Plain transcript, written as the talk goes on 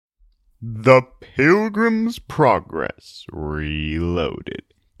The Pilgrim's Progress Reloaded.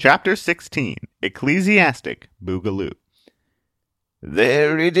 Chapter 16, Ecclesiastic, Boogaloo.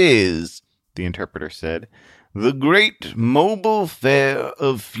 "There it is," the interpreter said. "The great mobile fair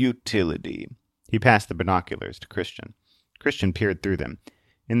of futility." He passed the binoculars to Christian. Christian peered through them.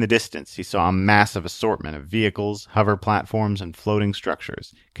 In the distance, he saw a massive assortment of vehicles, hover platforms, and floating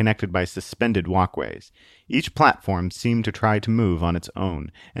structures, connected by suspended walkways. Each platform seemed to try to move on its own,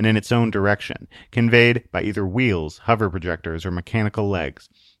 and in its own direction, conveyed by either wheels, hover projectors, or mechanical legs.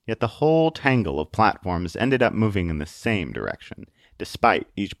 Yet the whole tangle of platforms ended up moving in the same direction, despite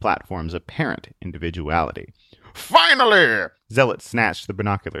each platform's apparent individuality. "Finally!" Zealot snatched the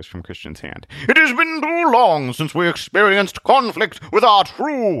binoculars from Christian's hand. "It has been too long since we experienced conflict with our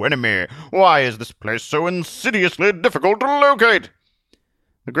true enemy. Why is this place so insidiously difficult to locate?"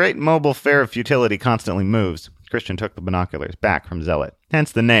 The great mobile fair of futility constantly moves. Christian took the binoculars back from Zealot.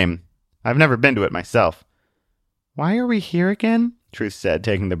 Hence the name. I've never been to it myself. Why are we here again? Truth said,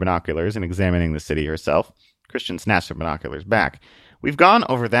 taking the binoculars and examining the city herself. Christian snatched the binoculars back. We've gone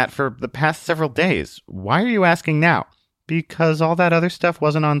over that for the past several days. Why are you asking now? Because all that other stuff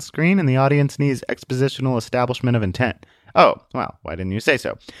wasn't on screen and the audience needs expositional establishment of intent. Oh, well, why didn't you say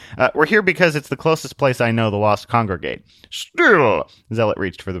so? We're here because it's the closest place I know the lost congregate. "Still," Zealot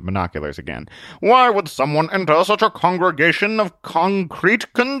reached for the binoculars again. "Why would someone enter such a congregation of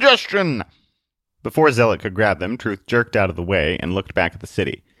concrete congestion?" Before Zealot could grab them, Truth jerked out of the way and looked back at the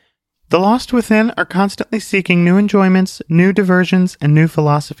city. The lost within are constantly seeking new enjoyments, new diversions, and new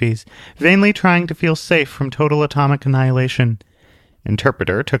philosophies, vainly trying to feel safe from total atomic annihilation.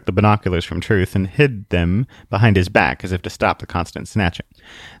 Interpreter took the binoculars from Truth and hid them behind his back as if to stop the constant snatching.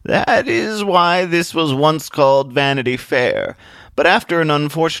 "That is why this was once called Vanity Fair. But after an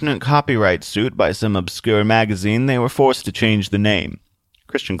unfortunate copyright suit by some obscure magazine, they were forced to change the name."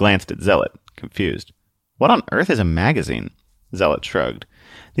 Christian glanced at Zealot, confused. What on earth is a magazine? Zealot shrugged.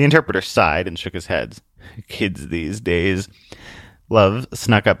 The interpreter sighed and shook his head. Kids these days. Love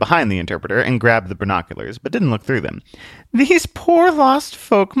snuck up behind the interpreter and grabbed the binoculars, but didn't look through them. These poor lost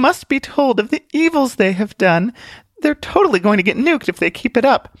folk must be told of the evils they have done. They're totally going to get nuked if they keep it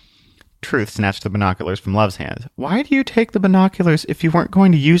up. Truth snatched the binoculars from Love's hands. Why do you take the binoculars if you weren't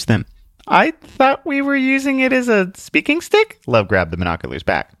going to use them? I thought we were using it as a speaking stick? Love grabbed the binoculars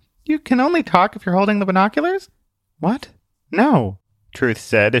back. You can only talk if you're holding the binoculars? What? No, Truth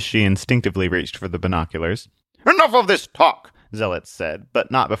said as she instinctively reached for the binoculars. "Enough of this talk," Zealot said, but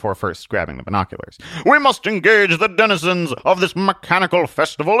not before first grabbing the binoculars. "We must engage the denizens of this mechanical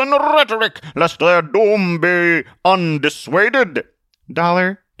festival in rhetoric, lest their doom be undissuaded."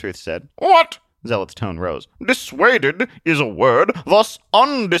 "$1, Truth said. "What?" Zealot's tone rose. "Dissuaded is a word, thus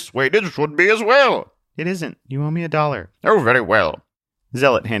undissuaded should be as well." It isn't. You owe me $1. "Oh, very well."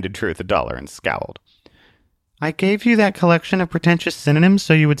 Zealot handed Truth $1 and scowled. I gave you that collection of pretentious synonyms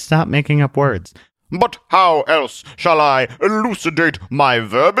so you would stop making up words. "But how else shall I elucidate my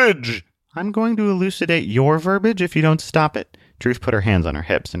verbiage?" I'm going to elucidate your verbiage if you don't stop it. Truth put her hands on her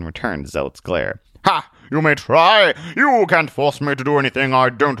hips and returned Zealot's glare. "Ha! You may try. You can't force me to do anything I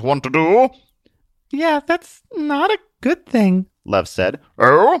don't want to do." Yeah, that's not a good thing, Love said.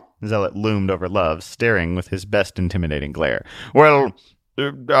 "Oh?" Zealot loomed over Love, staring with his best intimidating glare. "Well,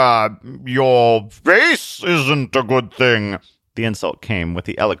 your face isn't a good thing." The insult came with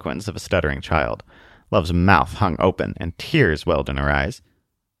the eloquence of a stuttering child. Love's mouth hung open, and tears welled in her eyes.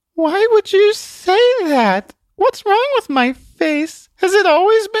 Why would you say that? What's wrong with my face? Has it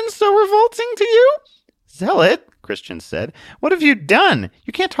always been so revolting to you? Zealot, Christian said, what have you done?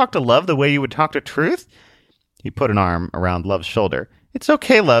 You can't talk to Love the way you would talk to Truth. He put an arm around Love's shoulder. It's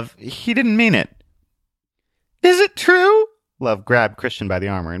okay, Love. He didn't mean it. Is it true? Love grabbed Christian by the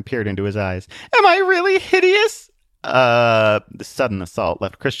armor and peered into his eyes. Am I really hideous? The sudden assault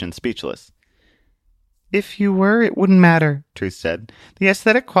left Christian speechless. If you were, it wouldn't matter, Truth said. The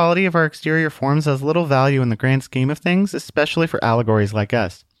aesthetic quality of our exterior forms has little value in the grand scheme of things, especially for allegories like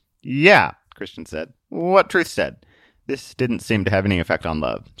us. Yeah, Christian said. What Truth said. This didn't seem to have any effect on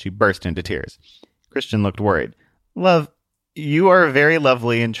Love. She burst into tears. Christian looked worried. Love, you are a very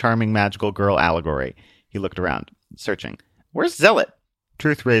lovely and charming magical girl allegory. He looked around, searching. Where's Zealot?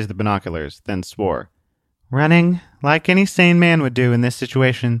 Truth raised the binoculars, then swore. Running, like any sane man would do in this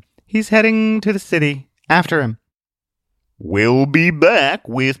situation. He's heading to the city. After him. We'll be back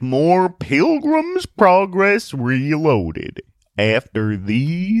with more Pilgrim's Progress Reloaded after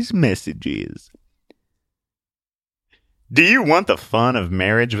these messages. Do you want the fun of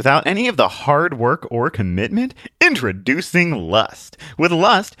marriage without any of the hard work or commitment? Introducing Lust. With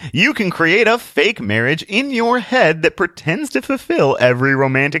Lust, you can create a fake marriage in your head that pretends to fulfill every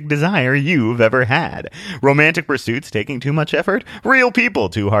romantic desire you've ever had. Romantic pursuits taking too much effort? Real people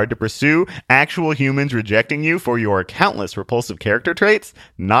too hard to pursue? Actual humans rejecting you for your countless repulsive character traits?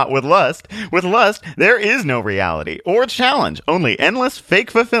 Not with Lust. With Lust, there is no reality or challenge, only endless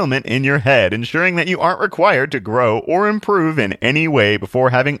fake fulfillment in your head, ensuring that you aren't required to grow or improve in any way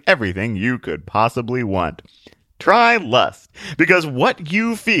before having everything you could possibly want. Try Lust, because what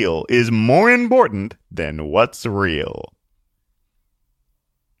you feel is more important than what's real.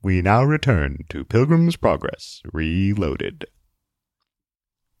 We now return to Pilgrim's Progress Reloaded.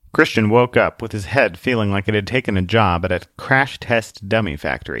 Christian woke up with his head feeling like it had taken a job at a crash test dummy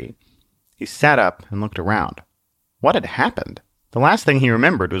factory. He sat up and looked around. What had happened? The last thing he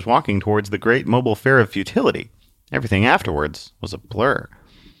remembered was walking towards the great mobile fair of futility. Everything afterwards was a blur.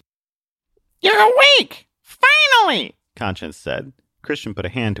 You're awake! Finally! Conscience said. Christian put a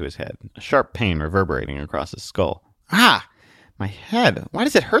hand to his head, a sharp pain reverberating across his skull. Ah! My head! Why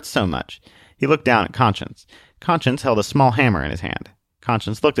does it hurt so much? He looked down at Conscience. Conscience held a small hammer in his hand.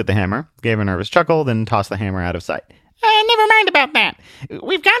 Conscience looked at the hammer, gave a nervous chuckle, then tossed the hammer out of sight. Never mind about that.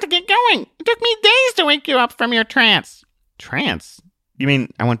 We've got to get going. It took me days to wake you up from your trance. Trance? You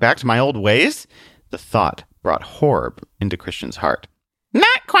mean I went back to my old ways? The thought brought horror into Christian's heart.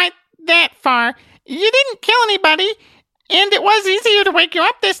 Not quite that far. You didn't kill anybody, and it was easier to wake you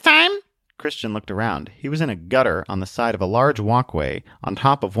up this time. Christian looked around. He was in a gutter on the side of a large walkway on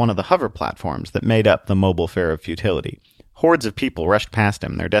top of one of the hover platforms that made up the mobile fair of futility. Hordes of people rushed past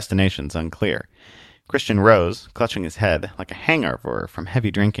him, their destinations unclear. Christian rose, clutching his head like a hangover from heavy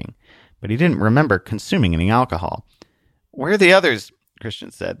drinking, but he didn't remember consuming any alcohol. Where are the others?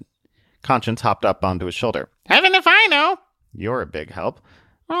 Christian said. Conscience hopped up onto his shoulder. Heaven if I know. You're a big help.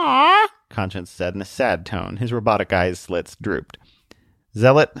 Aww, Conscience said in a sad tone. His robotic eyes slits drooped.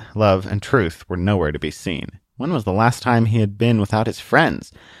 Zealot, Love, and Truth were nowhere to be seen. When was the last time he had been without his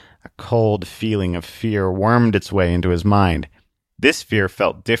friends? A cold feeling of fear wormed its way into his mind. This fear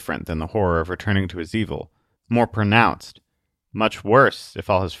felt different than the horror of returning to his evil, more pronounced. Much worse if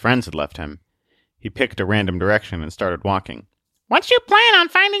all his friends had left him. He picked a random direction and started walking. What's your plan on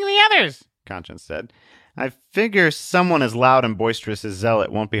finding the others? Conscience said. I figure someone as loud and boisterous as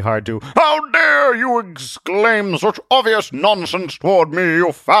Zealot won't be hard to... How dare you exclaim such obvious nonsense toward me,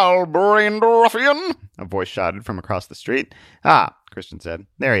 you foul-brained ruffian? A voice shouted from across the street. Ah, Christian said.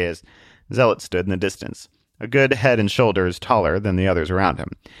 There he is. Zealot stood in the distance, a good head and shoulders taller than the others around him.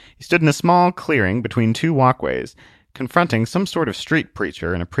 He stood in a small clearing between two walkways, confronting some sort of street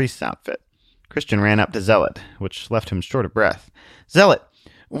preacher in a priest's outfit. Christian ran up to Zealot, which left him short of breath. Zealot,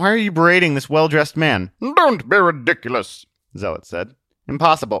 why are you berating this well-dressed man? Don't be ridiculous, Zealot said.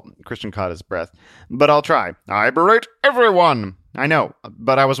 Impossible, Christian caught his breath. But I'll try. I berate everyone. I know,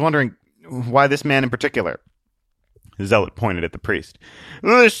 but I was wondering why this man in particular. Zealot pointed at the priest.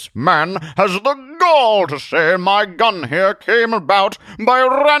 This man has the gall to say my gun here came about by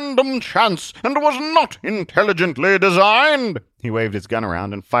random chance and was not intelligently designed. He waved his gun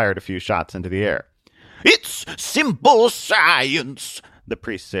around and fired a few shots into the air. It's simple science, the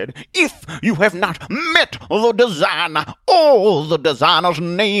priest said. If you have not met the designer, or the designer's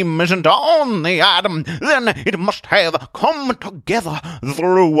name isn't on the item, then it must have come together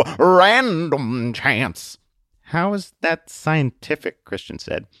through random chance. How is that scientific? Christian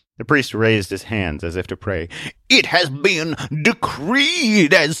said. The priest raised his hands as if to pray. It has been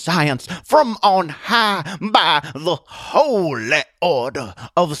decreed as science from on high by the holy order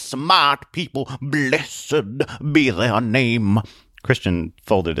of smart people. Blessed be their name. Christian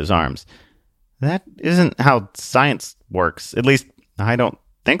folded his arms. That isn't how science works. At least, I don't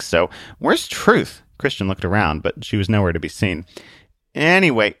think so. Where's Truth? Christian looked around, but she was nowhere to be seen.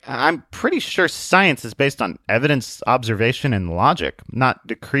 Anyway, I'm pretty sure science is based on evidence, observation, and logic, not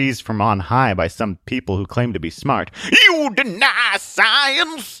decrees from on high by some people who claim to be smart. You deny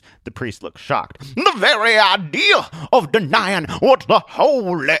science? The priest looked shocked. The very idea of denying what the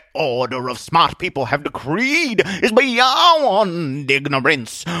holy order of smart people have decreed is beyond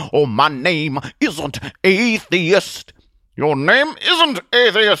ignorance. Oh, my name isn't atheist. Your name isn't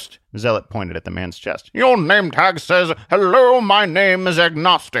atheist, Zealot pointed at the man's chest. Your name tag says, hello, my name is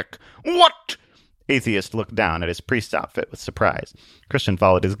agnostic. What? Atheist looked down at his priest's outfit with surprise. Christian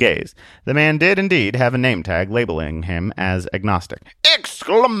followed his gaze. The man did indeed have a name tag labeling him as agnostic.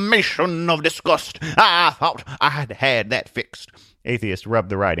 Exclamation of disgust. I thought I'd had that fixed. Atheist rubbed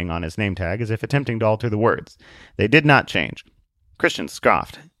the writing on his name tag as if attempting to alter the words. They did not change. Christian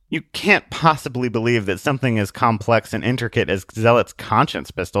scoffed. You can't possibly believe that something as complex and intricate as Zealot's conscience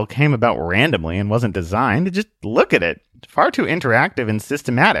pistol came about randomly and wasn't designed. Just look at it. Far too interactive and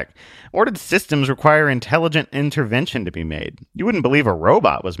systematic. Ordered systems require intelligent intervention to be made. You wouldn't believe a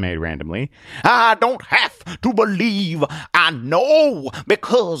robot was made randomly. I don't have to believe. I know,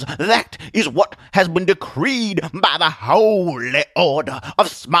 because that is what has been decreed by the holy order of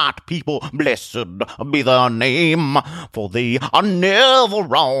smart people. Blessed be their name, for they are never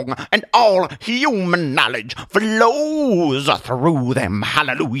wrong, and all human knowledge flows through them.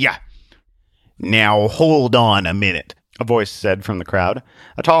 Hallelujah. Now hold on a minute, a voice said from the crowd.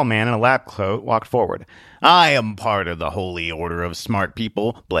 A tall man in a lab coat walked forward. I am part of the holy order of smart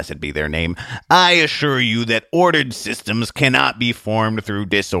people, blessed be their name. I assure you that ordered systems cannot be formed through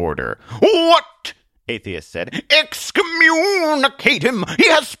disorder. What? Atheist said. Excommunicate him! He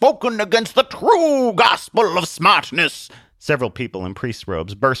has spoken against the true gospel of smartness! Several people in priest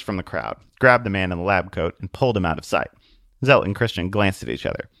robes burst from the crowd, grabbed the man in the lab coat, and pulled him out of sight. Zealot and Christian glanced at each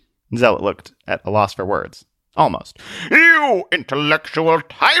other. Zealot looked at a loss for words. Almost. You intellectual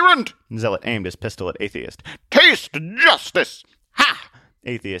tyrant! Zealot aimed his pistol at Atheist. Taste justice! Ha!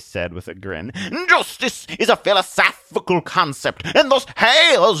 Atheist said with a grin. Justice is a philosophical concept, and thus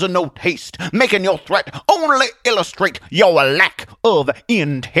has no taste, making your threat only illustrate your lack of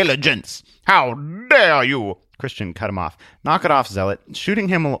intelligence. How dare you! Christian cut him off. Knock it off, Zealot. Shooting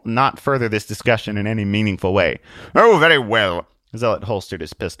him will not further this discussion in any meaningful way. Oh, very well. Zealot holstered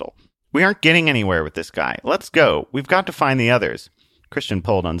his pistol. We aren't getting anywhere with this guy. Let's go. We've got to find the others. Christian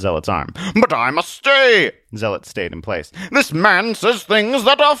pulled on Zealot's arm. But I must stay! Zealot stayed in place. This man says things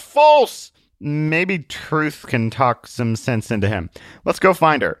that are false! Maybe Truth can talk some sense into him. Let's go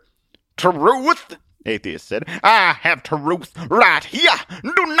find her. Truth? Atheist said. I have truth right here.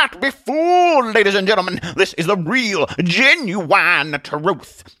 Do not be fooled, ladies and gentlemen. This is the real, genuine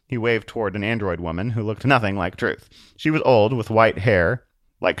truth. He waved toward an android woman who looked nothing like Truth. She was old, with white hair,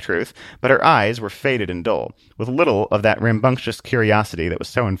 like Truth, but her eyes were faded and dull, with little of that rambunctious curiosity that was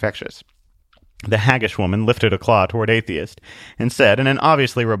so infectious. The haggish woman lifted a claw toward Atheist and said in an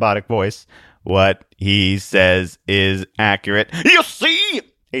obviously robotic voice, "What he says is accurate." You see?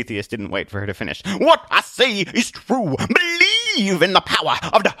 Atheist didn't wait for her to finish. What I say is true. Believe in the power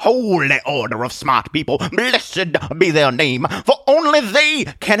of the holy order of smart people. Blessed be their name, for only they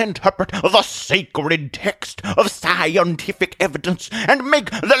can interpret the sacred text of scientific evidence and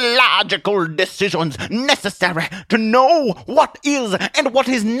make the logical decisions necessary to know what is and what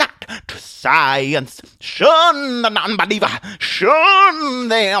is not to science. Shun the non-believer. Shun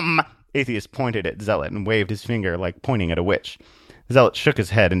them. Atheist pointed at Zealot and waved his finger like pointing at a witch. Zealot shook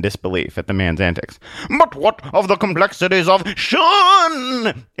his head in disbelief at the man's antics. But what of the complexities of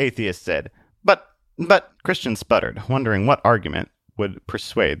shun? Atheist said. But, Christian sputtered, wondering what argument would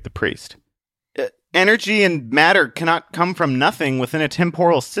persuade the priest. Energy and matter cannot come from nothing within a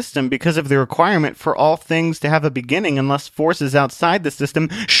temporal system because of the requirement for all things to have a beginning unless forces outside the system.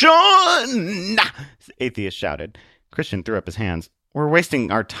 Shun! Atheist shouted. Christian threw up his hands. We're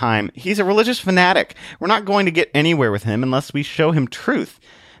wasting our time. He's a religious fanatic. We're not going to get anywhere with him unless we show him truth.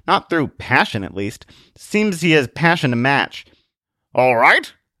 Not through passion, at least. Seems he has passion to match. All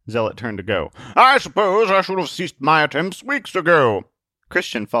right. Zealot turned to go. I suppose I should have ceased my attempts weeks ago.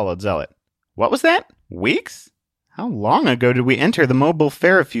 Christian followed Zealot. What was that? Weeks? How long ago did we enter the mobile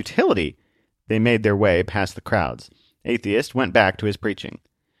fair of futility? They made their way past the crowds. Atheist went back to his preaching.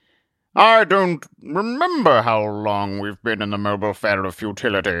 I don't remember how long we've been in the mobile fair of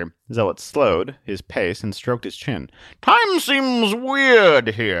futility. Zealot slowed his pace and stroked his chin. Time seems weird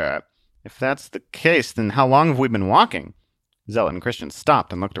here. If that's the case, then how long have we been walking? Zealot and Christian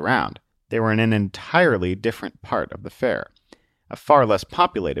stopped and looked around. They were in an entirely different part of the fair. A far less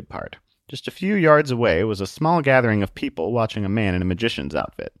populated part. Just a few yards away was a small gathering of people watching a man in a magician's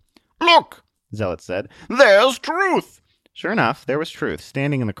outfit. Look, Zealot said. There's Truth. Sure enough, there was Truth,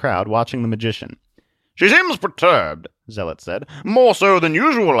 standing in the crowd watching the magician. She seems perturbed, Zealot said. More so than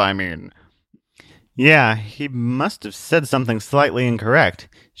usual, I mean. Yeah, he must have said something slightly incorrect.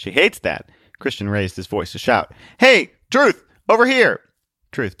 She hates that. Christian raised his voice to shout. Hey, Truth, over here!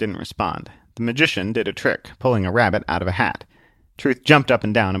 Truth didn't respond. The magician did a trick, pulling a rabbit out of a hat. Truth jumped up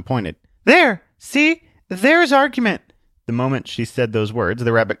and down and pointed. There! See? There's argument! The moment she said those words,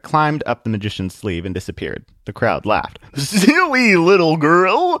 the rabbit climbed up the magician's sleeve and disappeared. The crowd laughed. Silly little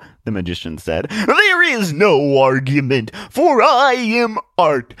girl, the magician said. There is no argument, for I am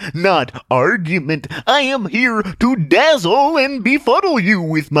art, not argument. I am here to dazzle and befuddle you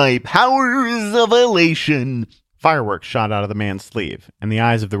with my powers of elation. Fireworks shot out of the man's sleeve, and the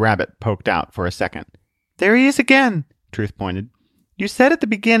eyes of the rabbit poked out for a second. There he is again, Truth pointed. You said at the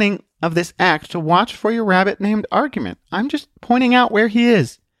beginning of this act to watch for your rabbit named Argument. I'm just pointing out where he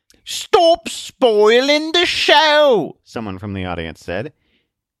is. Stop spoiling the show, Someone from the audience said.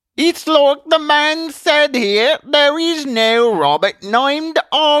 It's like the man said here, there is no rabbit named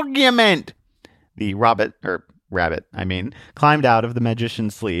Argument. The rabbit, climbed out of the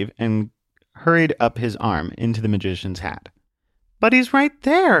magician's sleeve and hurried up his arm into the magician's hat. But he's right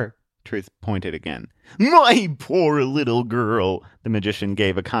there, Truth pointed again. My poor little girl, the magician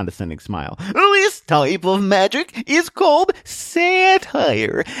gave a condescending smile. This type of magic is called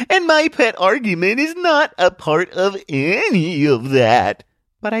satire, and my pet Argument is not a part of any of that.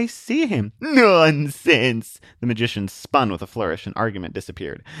 But I see him. Nonsense! The magician spun with a flourish and Argument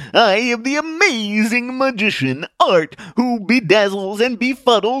disappeared. I am the amazing magician, Art, who bedazzles and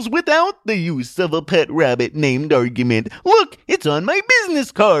befuddles without the use of a pet rabbit named Argument. Look, it's on my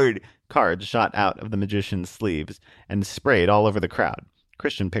business card. Cards shot out of the magician's sleeves and sprayed all over the crowd.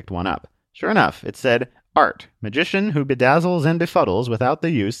 Christian picked one up. Sure enough, it said, Art, magician who bedazzles and befuddles without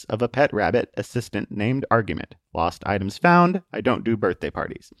the use of a pet rabbit assistant named Argument. Lost items found. I don't do birthday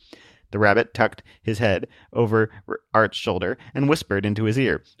parties. The rabbit tucked his head over Art's shoulder and whispered into his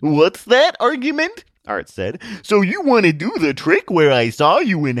ear. What's that, Argument? Art said. So you want to do the trick where I saw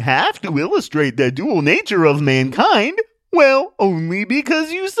you in half to illustrate the dual nature of mankind? Well, only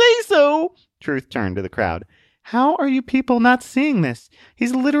because you say so. Truth turned to the crowd. How are you people not seeing this?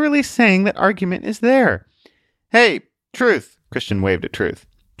 He's literally saying that Argument is there. Hey, Truth! Christian waved at Truth.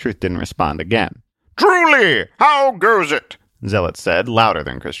 Truth didn't respond again. Truly, how goes it? Zealot said, louder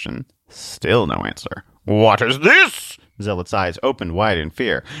than Christian. Still no answer. What is this? Zealot's eyes opened wide in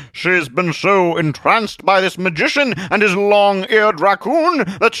fear. She's been so entranced by this magician and his long-eared raccoon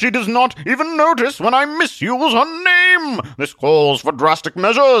that she does not even notice when I misuse her name. This calls for drastic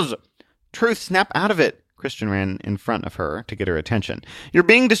measures. Truth, snap out of it. Christian ran in front of her to get her attention. You're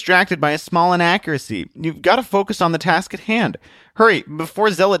being distracted by a small inaccuracy. You've got to focus on the task at hand. Hurry, before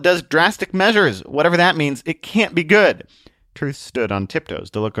Zealot does drastic measures. Whatever that means, it can't be good. Truth stood on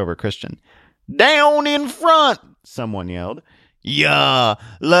tiptoes to look over Christian. Down in front, someone yelled. Yeah,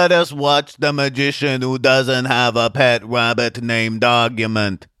 let us watch the magician who doesn't have a pet rabbit named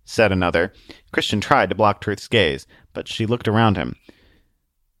Argument, said another. Christian tried to block Truth's gaze, but she looked around him.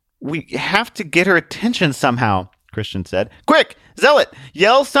 We have to get her attention somehow, Christian said. Quick, Zealot,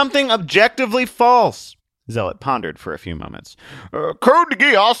 yell something objectively false. Zealot pondered for a few moments. Code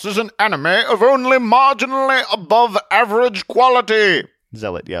Geass is an anime of only marginally above average quality,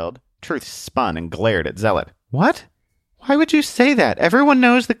 Zealot yelled. Truth spun and glared at Zealot. What? Why would you say that? Everyone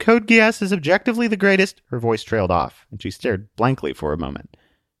knows that Code Geass is objectively the greatest. Her voice trailed off, and she stared blankly for a moment.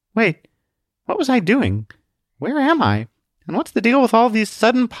 Wait, what was I doing? Where am I? And what's the deal with all these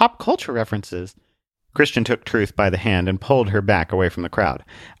sudden pop culture references? Christian took Truth by the hand and pulled her back away from the crowd.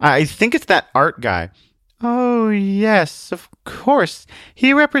 I think it's that Art guy. Oh, yes, of course.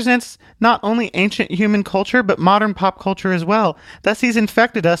 He represents not only ancient human culture, but modern pop culture as well. Thus, he's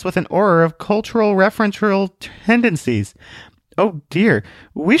infected us with an aura of cultural referential tendencies. Oh, dear.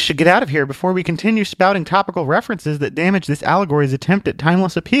 We should get out of here before we continue spouting topical references that damage this allegory's attempt at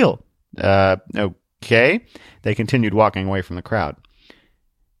timeless appeal. Okay. They continued walking away from the crowd.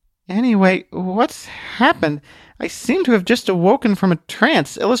 Anyway, what's happened? I seem to have just awoken from a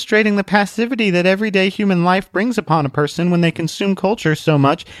trance, illustrating the passivity that everyday human life brings upon a person when they consume culture so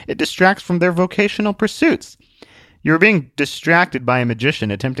much it distracts from their vocational pursuits. You were being distracted by a magician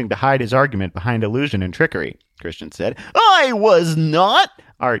attempting to hide his argument behind illusion and trickery, Christian said. I was not,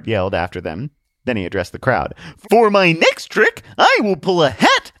 Art yelled after them. Then he addressed the crowd. For my next trick, I will pull a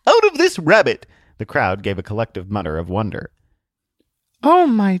hat out of this rabbit. The crowd gave a collective mutter of wonder. Oh,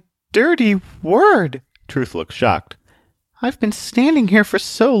 my dirty word! Truth looked shocked. I've been standing here for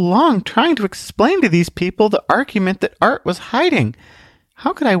so long trying to explain to these people the argument that Art was hiding.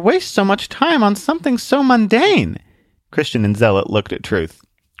 How could I waste so much time on something so mundane? Christian and Zealot looked at Truth.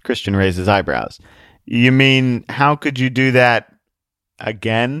 Christian raised his eyebrows. You mean, how could you do that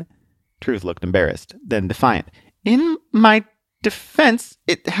again? Truth looked embarrassed, then defiant. In my defense,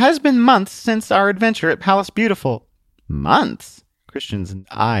 it has been months since our adventure at Palace Beautiful. Months? Christian's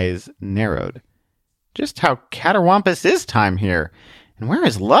eyes narrowed. Just how catterwampus is time here? And where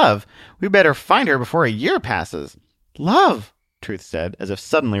is Love? We better find her before a year passes. Love, Truth said, as if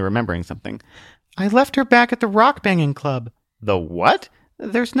suddenly remembering something. I left her back at the rock-banging club. The what?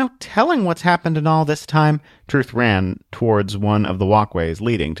 There's no telling what's happened in all this time. Truth ran towards one of the walkways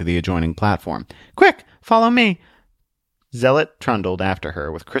leading to the adjoining platform. Quick, follow me. Zealot trundled after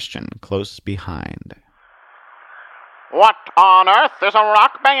her with Christian close behind. What on earth is a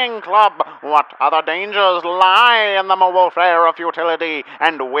rock-banging club? What other dangers lie in the warfare of futility?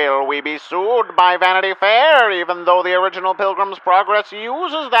 And will we be sued by Vanity Fair, even though the original Pilgrim's Progress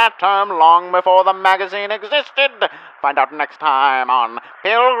uses that term long before the magazine existed? Find out next time on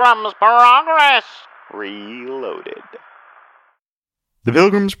Pilgrim's Progress Reloaded. The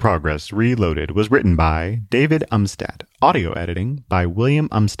Pilgrim's Progress Reloaded was written by David Umstadt, audio editing by William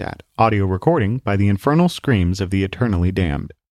Umstadt, audio recording by the Infernal Screams of the Eternally Damned.